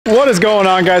What is going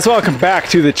on, guys? Welcome back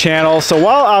to the channel. So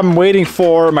while I'm waiting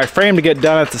for my frame to get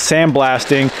done at the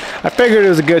sandblasting, I figured it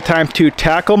was a good time to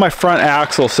tackle my front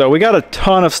axle. So we got a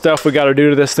ton of stuff we got to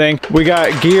do to this thing. We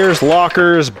got gears,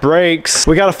 lockers, brakes.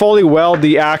 We got to fully weld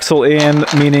the axle in,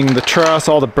 meaning the truss,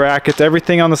 all the brackets,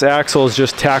 everything on this axle is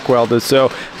just tack welded.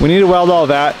 So we need to weld all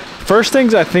that. First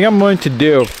things I think I'm going to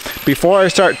do before I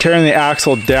start tearing the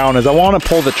axle down is I want to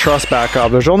pull the truss back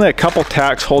off. There's only a couple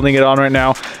tacks holding it on right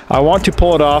now. I want to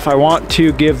pull it off. I want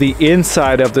to give the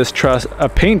inside of this truss a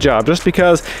paint job just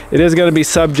because it is going to be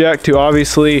subject to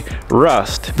obviously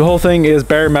rust. The whole thing is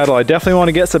bare metal. I definitely want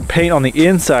to get some paint on the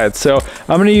inside. So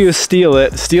I'm going to use Steel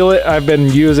It. Steel It I've been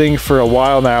using for a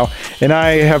while now and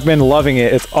I have been loving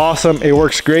it. It's awesome. It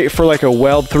works great for like a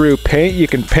weld through paint. You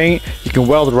can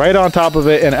weld right on top of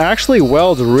it and actually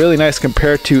welds really nice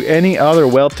compared to any other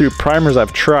weld through primers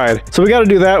I've tried. So we got to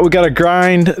do that. We got to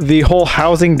grind the whole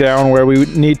housing down where we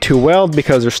need to weld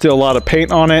because there's still a lot of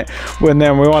paint on it. And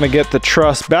then we want to get the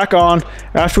truss back on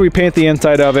after we paint the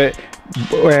inside of it.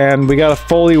 And we got to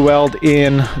fully weld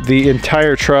in the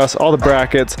entire truss, all the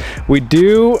brackets.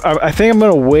 I think I'm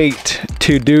going to wait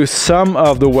to do some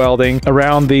of the welding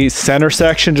around the center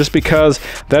section just because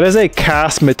that is a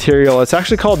cast material. It's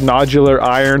actually called nodular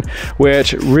iron,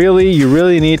 which you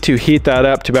really need to heat that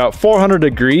up to about 400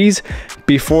 degrees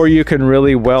before you can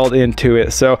really weld into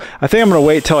it. So I think I'm going to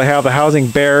wait till I have the housing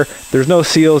bare. There's no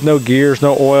seals, no gears,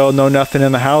 no oil, no nothing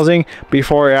in the housing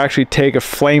before I actually take a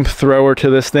flamethrower to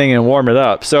this thing and warm it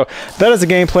up. So that is the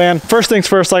game plan. First things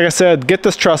first, like I said, get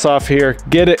this truss off here,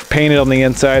 get it painted on the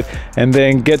inside, and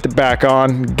then get the back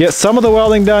on, get some of the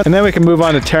welding done, and then we can move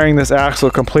on to tearing this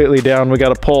axle completely down. We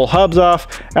got to pull hubs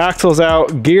off, axles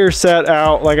out, gear set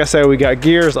out. Like I said, we got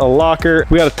gears, a locker.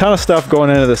 We got a ton of stuff going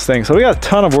into this thing. So we got a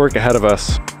ton of work ahead of us.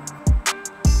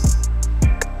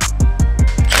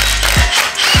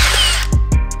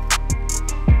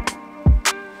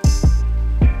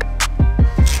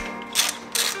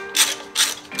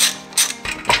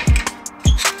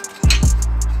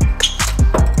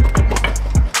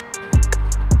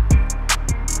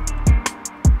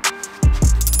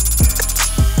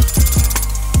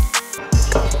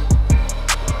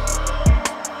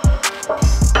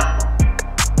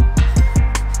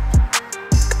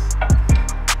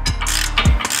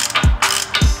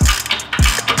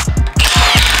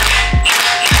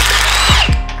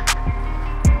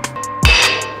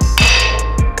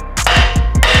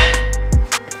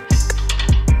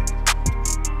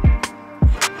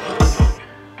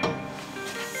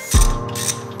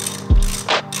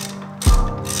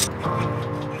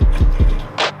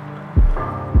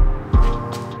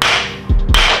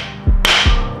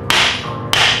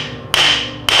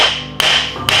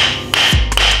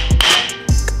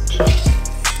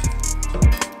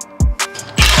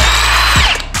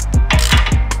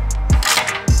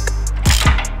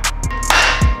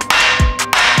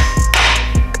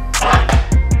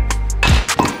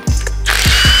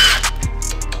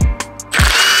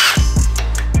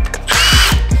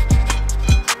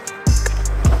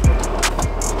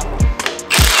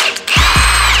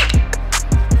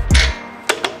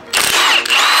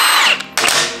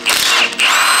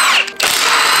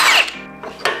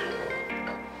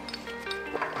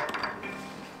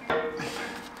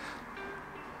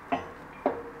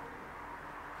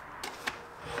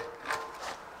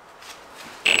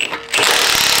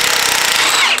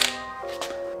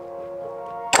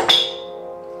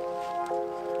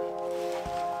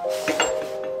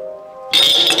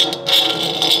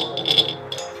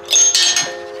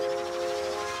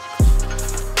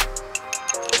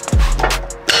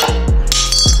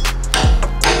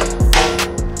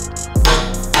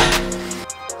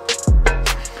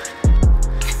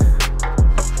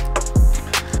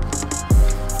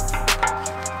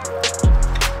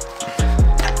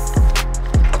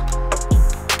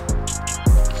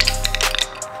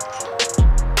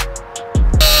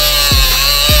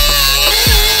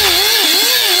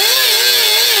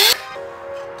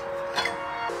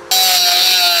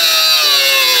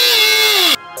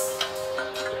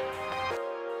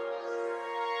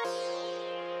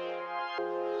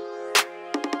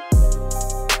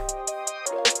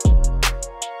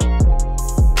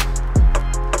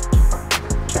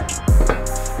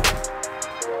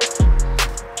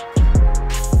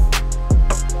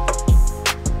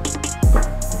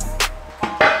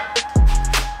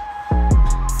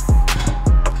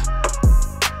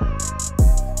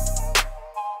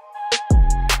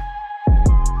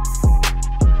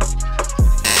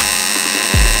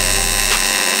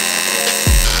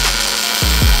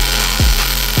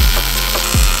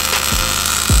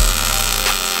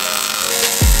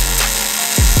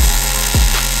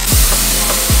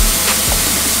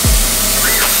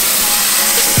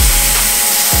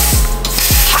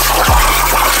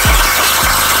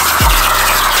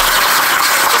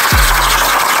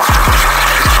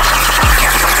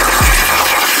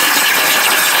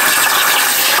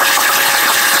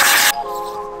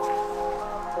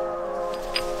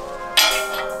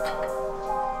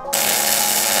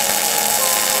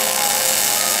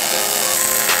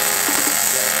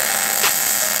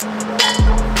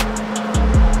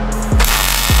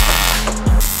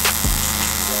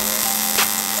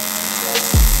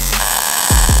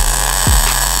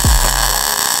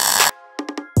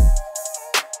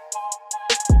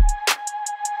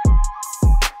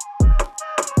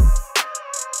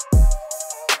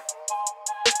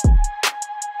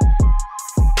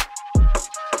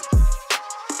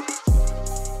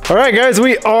 All right, guys,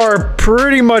 we are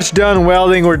pretty much done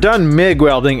welding. We're done MIG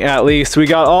welding, at least. We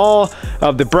got all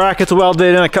of the brackets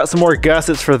welded in. I cut some more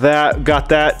gussets for that. Got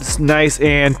that nice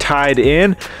and tied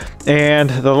in. And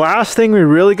the last thing we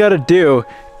really got to do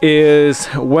is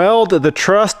weld the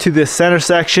truss to this center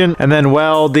section and then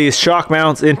weld these shock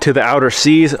mounts into the outer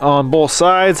C's on both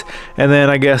sides. And then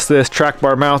I guess this track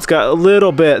bar mount's got a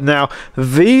little bit. Now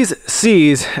these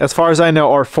C's, as far as I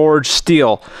know, are forged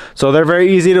steel, so they're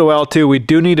very easy to weld to. We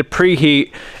do need to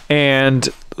preheat and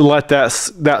let that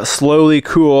slowly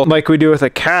cool like we do with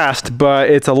a cast, but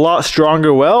it's a lot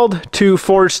stronger weld to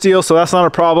forged steel, so that's not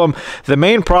a problem. The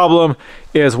main problem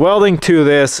is welding to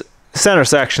this center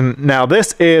section. Now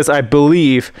this is, I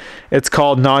believe, it's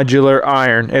called nodular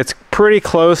iron. It's pretty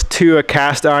close to a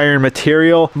cast iron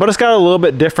material, but it's got a little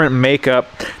bit different makeup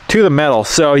to the metal,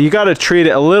 so you got to treat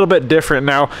it a little bit different.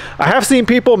 Now I have seen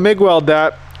people MIG weld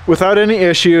that without any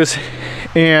issues,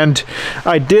 and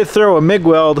I did throw a MIG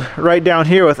weld right down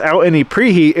here without any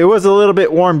preheat. It was a little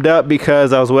bit warmed up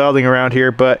because I was welding around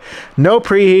here, but no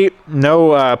preheat,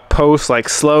 no post like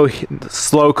slow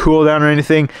cool down or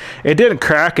anything. It didn't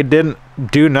crack, it didn't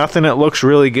do nothing. It looks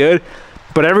really good,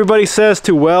 but everybody says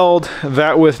to weld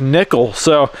that with nickel,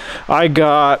 so I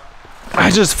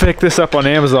just picked this up on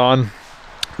Amazon.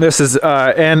 This is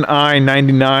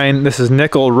NI99. This is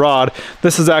nickel rod.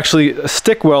 This is actually a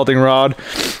stick welding rod.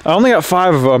 I only got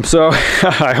 5 of them, so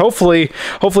hopefully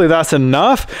that's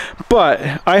enough.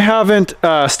 But I haven't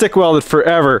stick welded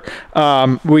forever.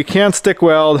 We can stick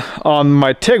weld on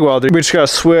my TIG welder. We just got a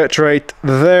switch right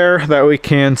there that we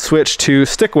can switch to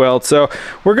stick weld. So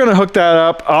we're gonna hook that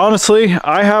up. Honestly,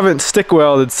 I haven't stick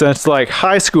welded since like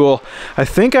high school. I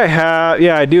think I have.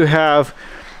 Yeah, I do have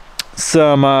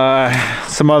some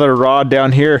other rod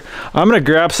down here. I'm gonna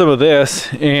grab some of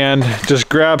this and just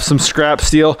grab some scrap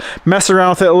steel, mess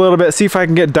around with it a little bit, see if I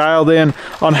can get dialed in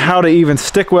on how to even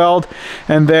stick weld.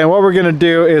 And then what we're gonna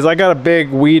do is, I got a big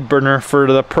weed burner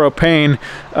for the propane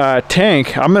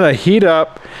tank. I'm gonna heat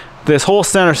up this whole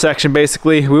center section.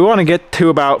 Basically, we want to get to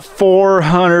about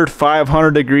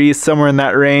 400-500 degrees, somewhere in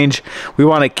that range. We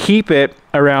want to keep it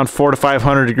around 400 to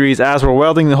 500 degrees as we're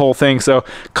welding the whole thing, so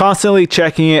constantly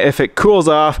checking it. If it cools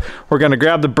off, we're going to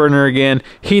grab the burner again,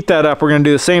 heat that up. We're going to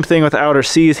do the same thing with the outer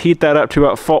C's, heat that up to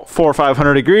about 400 or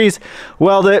 500 degrees,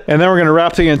 weld it, and then we're going to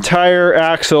wrap the entire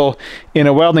axle in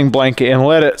a welding blanket and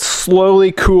let it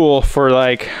slowly cool for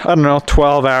like, I don't know,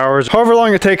 12 hours, however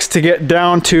long it takes to get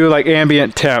down to like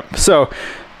ambient temp. So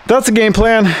that's the game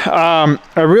plan.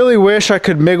 I really wish I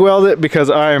could MIG weld it, because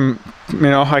I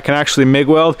can actually MIG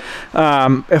weld.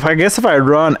 If I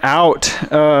run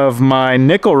out of my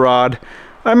nickel rod,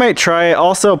 I might try it.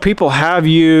 Also, people have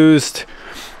used,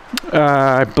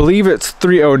 I believe it's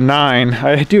 309.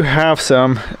 I do have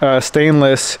some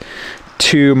stainless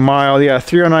to mild, yeah,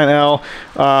 309L.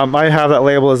 I have that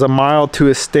label as a mild to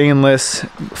a stainless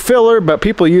filler, but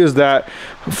people use that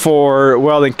for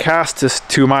welding cast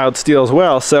to mild steel as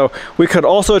well. So we could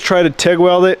also try to TIG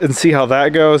weld it and see how that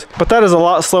goes, but that is a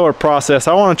lot slower process.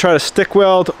 I want to try to stick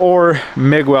weld or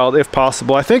MIG weld if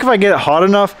possible. I think if I get it hot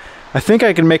enough, I think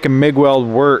I can make a MIG weld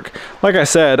work. Like I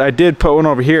said, I did put one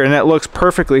over here and it looks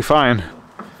perfectly fine.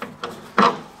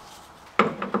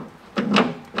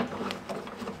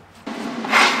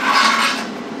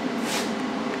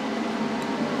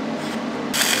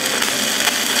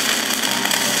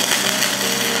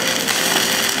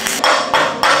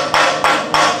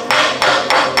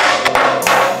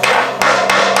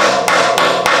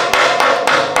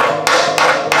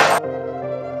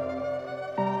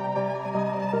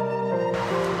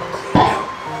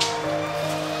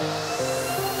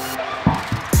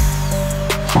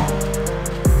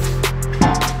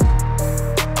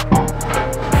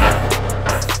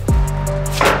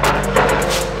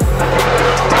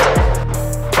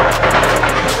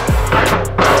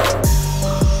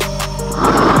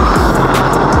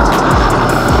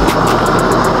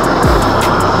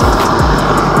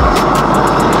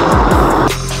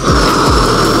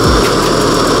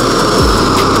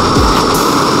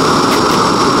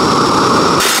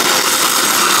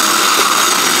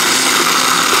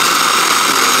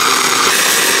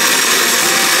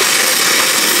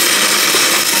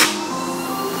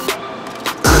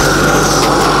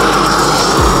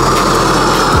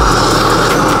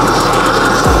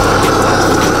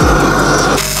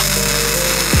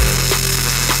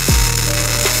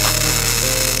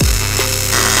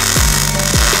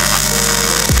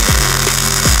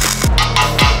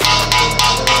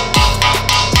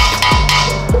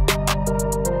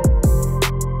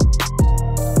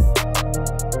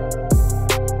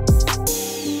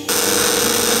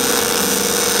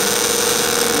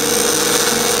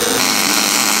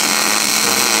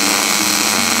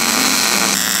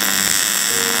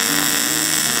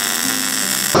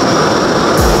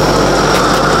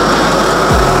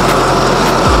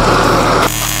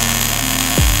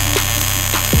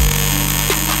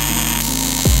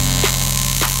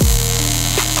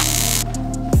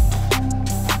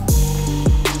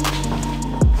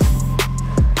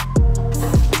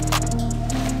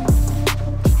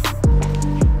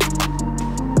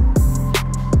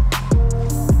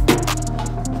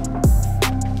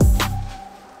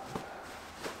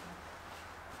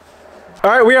 All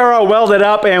right, we are all welded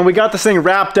up and we got this thing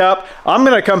wrapped up. I'm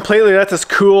gonna completely let this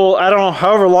cool, I don't know,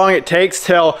 however long it takes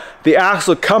till the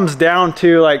axle comes down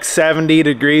to like 70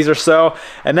 degrees or so.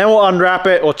 And then we'll unwrap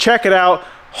it, we'll check it out.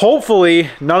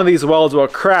 Hopefully none of these welds will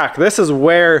crack. This is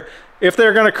where, if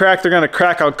they're gonna crack, they're gonna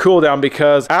crack on cool down,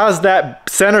 because as that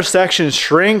center section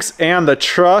shrinks and the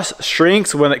truss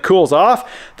shrinks when it cools off,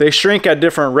 they shrink at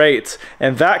different rates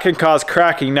and that can cause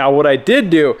cracking. Now what I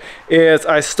did do is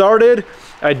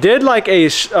I did like a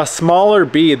smaller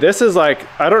bead. This is like,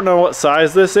 I don't know what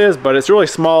size this is, but it's really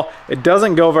small. It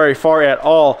doesn't go very far at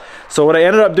all. So what I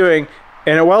ended up doing,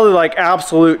 and it welded like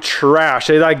absolute trash.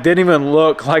 It like didn't even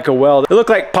look like a weld. It looked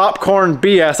like popcorn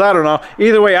BS, I don't know.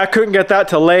 Either way, I couldn't get that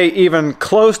to lay even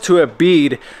close to a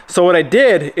bead. So what I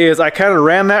did is I kind of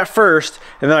ran that first,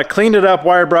 and then I cleaned it up,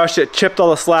 wire brushed it, chipped all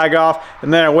the slag off,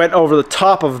 and then I went over the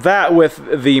top of that with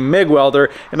the MIG welder.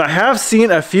 And I have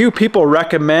seen a few people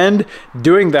recommend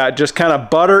doing that, just kind of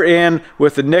butter in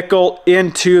with the nickel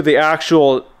into the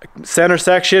actual center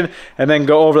section and then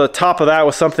go over the top of that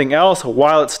with something else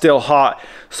while it's still hot.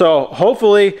 So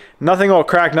hopefully nothing will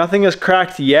crack. Nothing is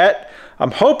cracked yet.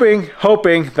 I'm hoping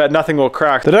that nothing will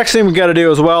crack. The next thing we got to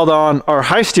do is weld on our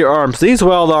high steer arms. These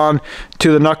weld on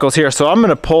to the knuckles here. So I'm going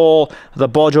to pull the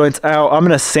ball joints out. I'm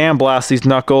going to sandblast these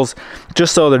knuckles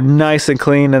just so they're nice and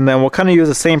clean. And then we'll kind of use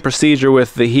the same procedure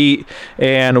with the heat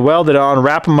and weld it on,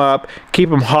 wrap them up, keep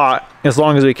them hot as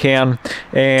long as we can,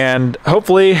 and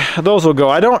hopefully those will go.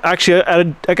 I don't actually,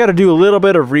 I got to do a little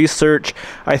bit of research.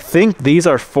 I think these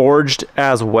are forged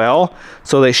as well,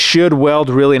 so they should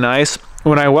weld really nice.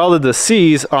 When I welded the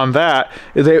C's on that,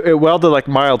 it welded like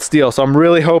mild steel, so I'm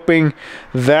really hoping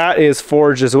that is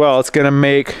forged as well. It's gonna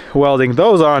make welding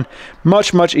those on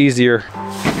much easier.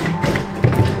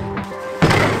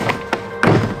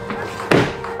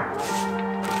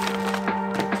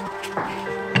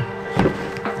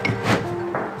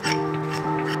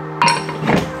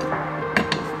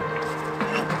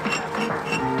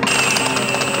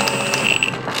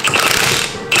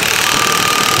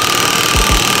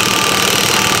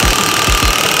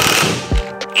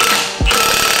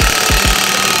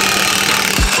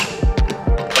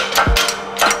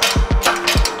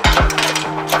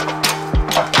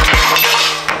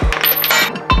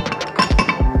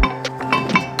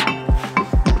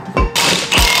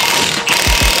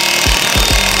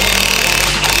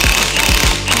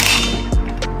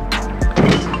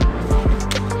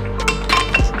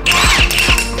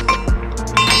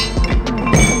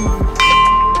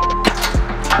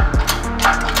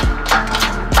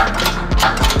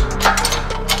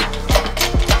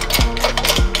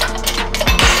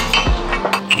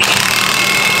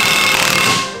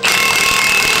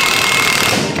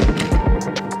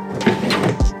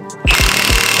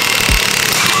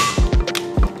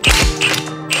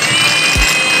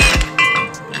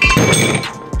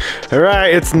 All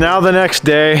right, it's now the next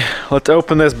day. Let's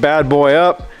open this bad boy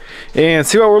up and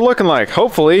see what we're looking like.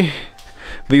 Hopefully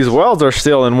these welds are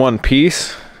still in one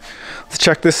piece. Let's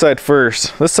check this side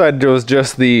first. This side was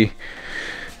just the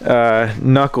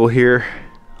knuckle here,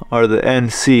 or the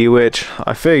NC, which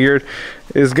I figured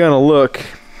is gonna look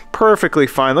perfectly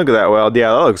fine. Look at that weld.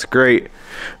 Yeah, that looks great.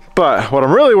 But what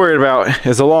I'm really worried about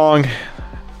is along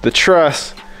the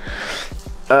truss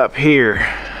up here.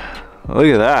 Look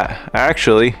at that.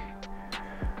 Actually,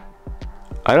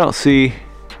 I don't see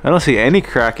any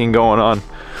cracking going on.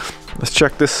 Let's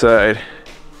check this side.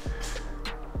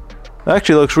 That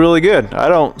actually looks really good. I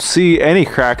don't see any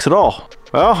cracks at all.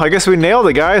 Well, I guess we nailed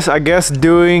it, guys. I guess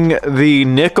doing the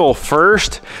nickel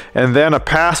first and then a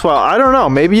pass weld. I don't know,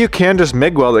 maybe you can just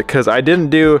MIG weld it, because I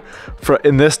didn't do,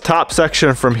 in this top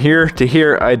section from here to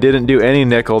here, I didn't do any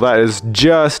nickel. That is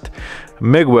just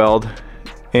MIG weld.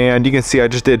 And you can see I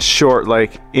just did short,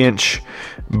 like inch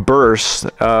bursts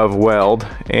of weld,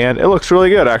 and it looks really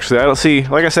good actually. I don't see,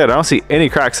 like I said, I don't see any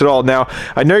cracks at all. Now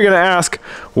I know you're gonna ask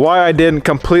why I didn't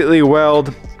completely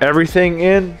weld everything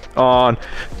in on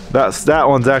that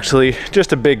one's actually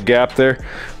just a big gap there,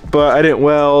 but I didn't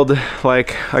weld,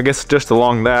 like, I guess just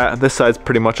along that. This side's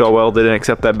pretty much all welded in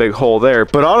except that big hole there.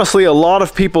 But honestly, a lot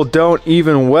of people don't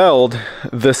even weld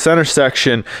the center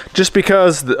section, just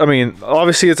because, I mean,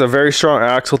 obviously it's a very strong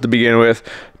axle to begin with.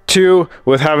 Two,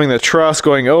 with having the truss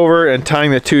going over and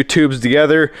tying the two tubes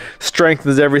together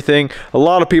strengthens everything. A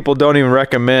lot of people don't even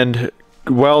recommend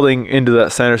welding into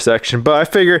that center section, but I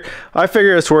figure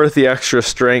it's worth the extra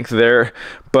strength there.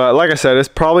 But like I said, it's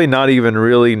probably not even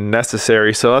really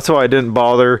necessary, so that's why I didn't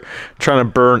bother trying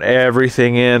to burn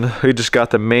everything in. We just got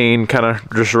the main kind of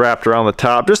just wrapped around the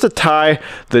top just to tie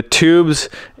the tubes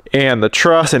and the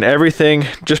truss and everything,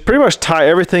 just pretty much tie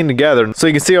everything together. So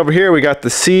you can see over here we got the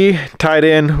C tied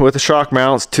in with the shock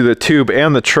mounts to the tube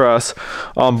and the truss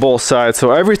on both sides.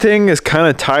 So everything is kind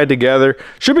of tied together.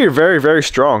 Should be very, very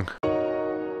strong.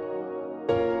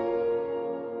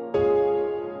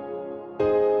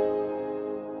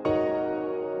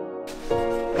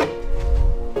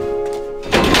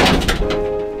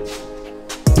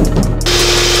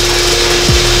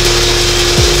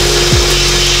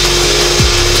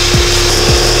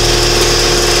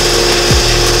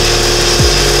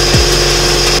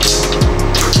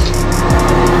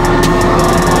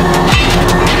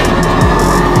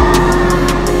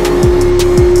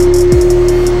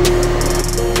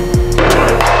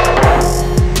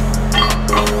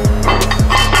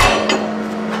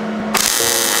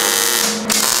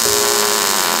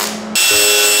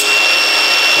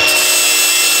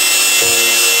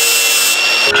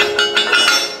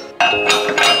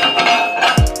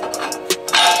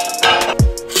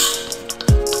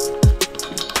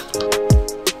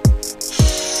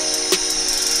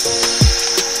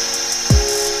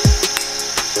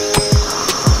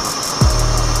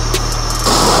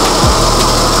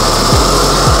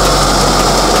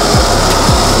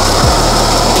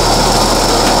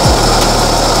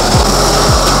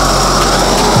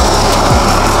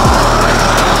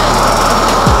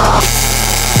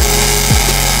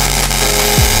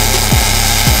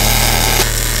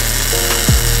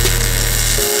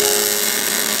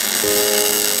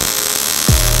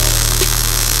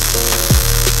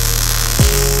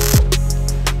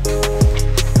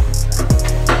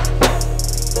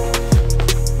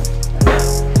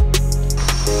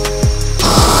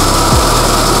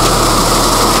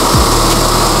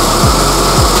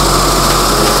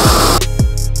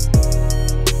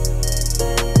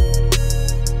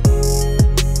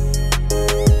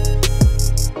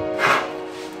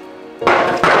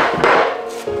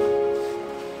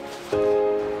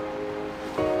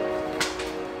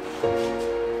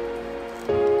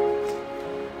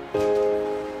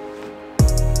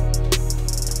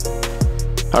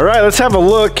 All right, let's have a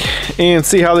look and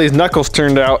see how these knuckles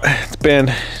turned out. It's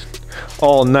been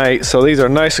all night, so these are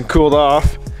nice and cooled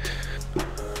off.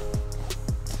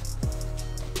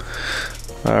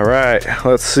 All right,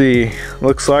 let's see.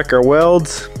 Looks like our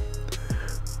welds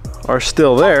are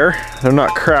still there. They're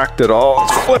not cracked at all.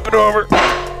 Let's flip it over.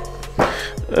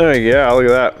 Oh yeah, look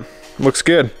at that. Looks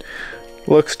good.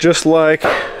 Looks just like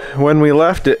when we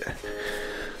left it.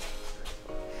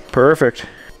 Perfect.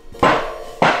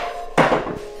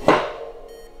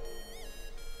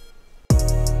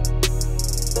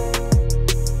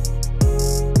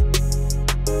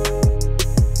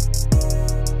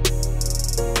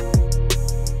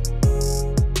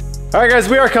 All right guys,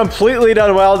 we are completely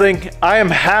done welding. I am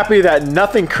happy that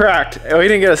nothing cracked. We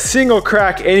didn't get a single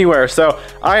crack anywhere, so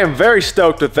I am very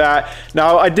stoked with that.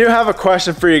 Now, I do have a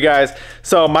question for you guys.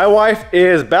 So my wife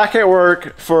is back at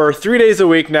work for 3 days a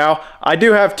week now. I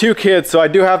do have 2 kids, so I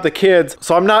do have the kids.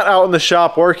 So I'm not out in the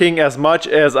shop working as much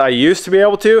as I used to be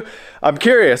able to. I'm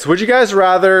curious, would you guys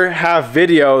rather have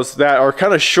videos that are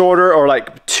kind of shorter or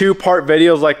like 2-part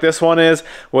videos like this one is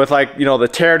with like, you know, the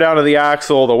tear down of the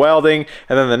axle, the welding,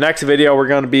 and then the next video we're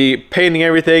going to be painting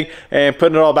everything and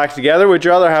putting it all back together? Would you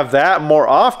rather have that more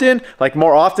often, like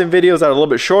more often videos that are a little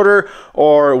bit shorter,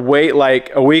 or wait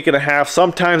like a week and a half,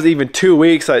 sometimes even 2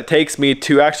 weeks that it takes me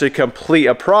to actually complete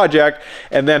a project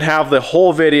and then have the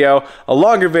whole video, a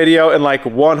longer video, and like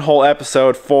one whole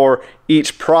episode for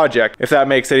each project, if that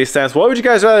makes any sense? What would you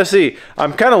guys rather see?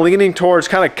 I'm kind of leaning towards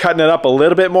kind of cutting it up a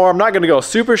little bit more. I'm not going to go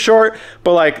super short,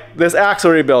 but like this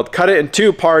axle rebuild, cut it in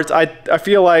 2 parts. I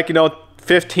feel like, you know,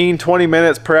 15-20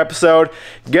 minutes per episode.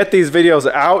 Get these videos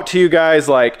out to you guys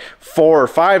like 4 or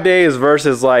 5 days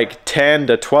versus like 10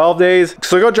 to 12 days.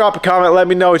 So go drop a comment, let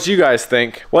me know what you guys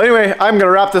think. Well, anyway, I'm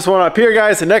gonna wrap this one up here,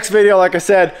 guys. The next video, like I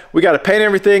said, we gotta paint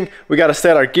everything, we gotta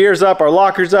set our gears up, our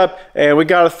lockers up, and we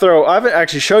gotta throw, I haven't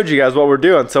actually showed you guys what we're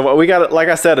doing. So we got, like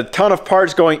I said, a ton of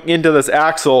parts going into this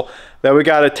axle that we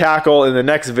got to tackle in the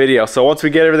next video. So once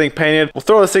we get everything painted, we'll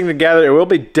throw this thing together and we'll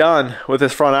be done with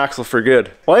this front axle for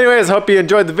good. Well, anyways, I hope you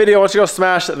enjoyed the video. Why don't you go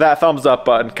smash that thumbs up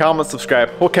button, comment,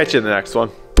 subscribe. We'll catch you in the next one.